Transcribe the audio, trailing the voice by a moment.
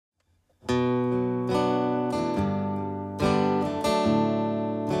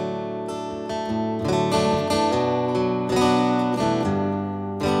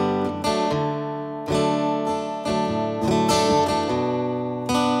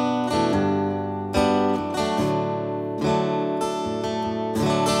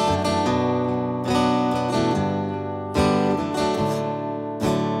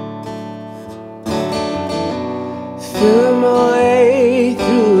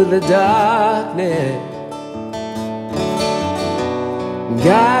the darkness,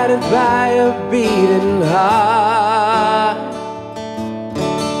 guided by a beating heart.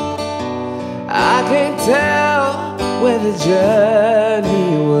 I can't tell where the journey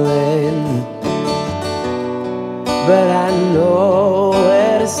will end, but I know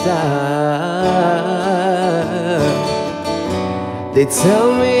where to start. They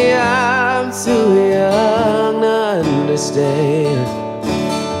tell me I'm too young to understand.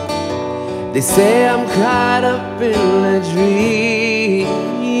 They say I'm caught up in a dream,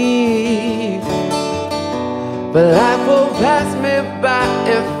 but life will pass me by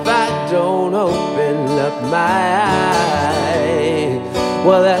if I don't open up my eyes.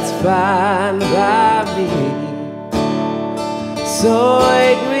 Well, that's fine by me. So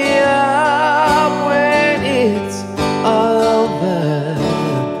wake me up when it's all over,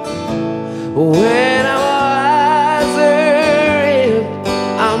 when I'm wiser and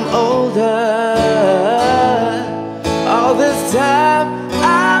I'm older. All this time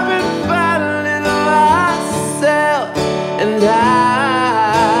I've been battling myself, and I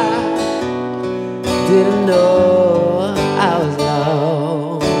didn't know I was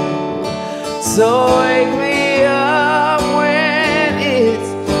lost. So wake me up when it's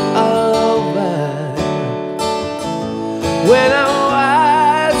all over, when I'm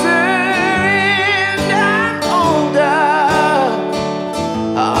wiser and I'm older.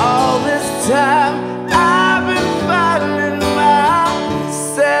 All this time I've been fighting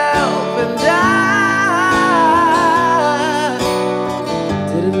myself, and I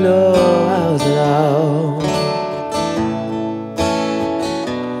didn't know I was lost.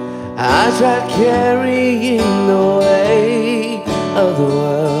 I tried carrying the weight of the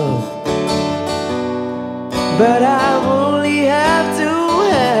world, but I only have two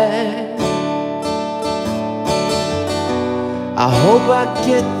hands. I hope I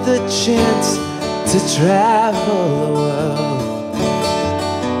get the chance to travel the world,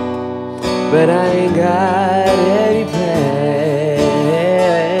 but I ain't got any plans.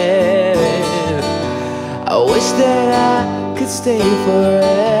 I wish that I could stay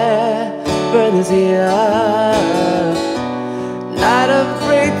forever this young, not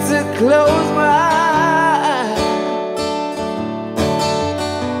afraid to close my eyes.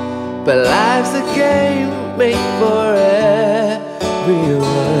 But life's a game made for everyone,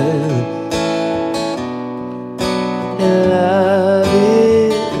 and love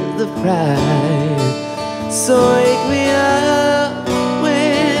is the prize. So wake me up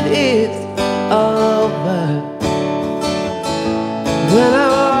when it's over, when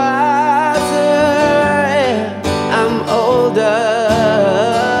I'm wiser and I'm older.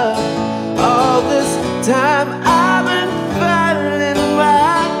 All this time I've been fighting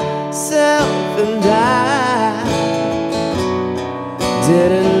myself, and I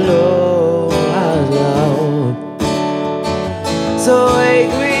didn't know I was alone. So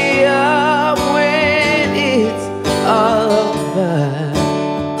wake me up when it's all over,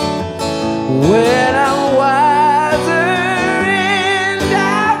 when I'm wiser and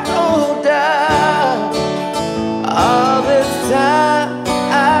I'm older. All this time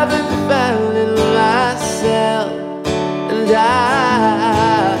I've been battling myself, and I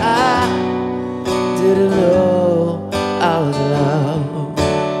didn't know I was alone.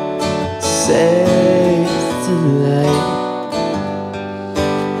 Save tonight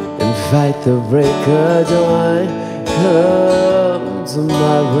and fight the break of dawn. Come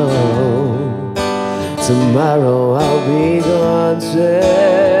tomorrow, tomorrow I'll be gone.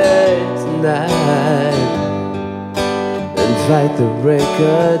 Save tonight and fight the break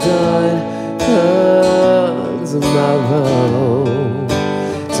of dawn. Come tomorrow,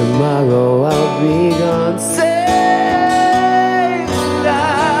 tomorrow I'll be gone. Save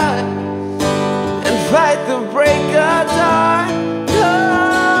tonight and fight the break of dawn.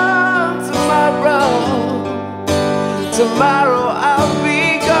 Come tomorrow, tomorrow I'll be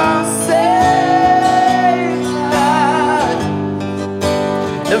gone. Save tonight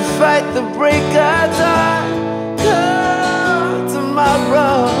and fight the break of dawn. Come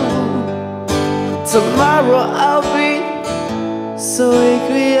tomorrow, tomorrow I'll be. So wake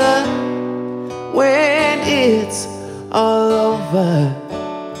me up when it's all over,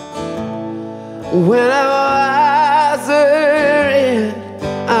 when I'm wiser and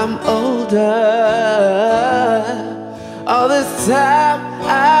I'm older. All this time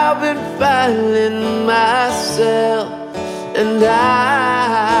I've been fighting myself, and I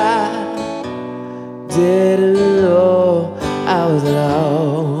didn't know I was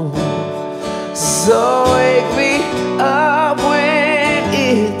alone. So wake me up when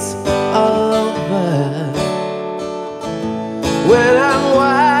it's all over, when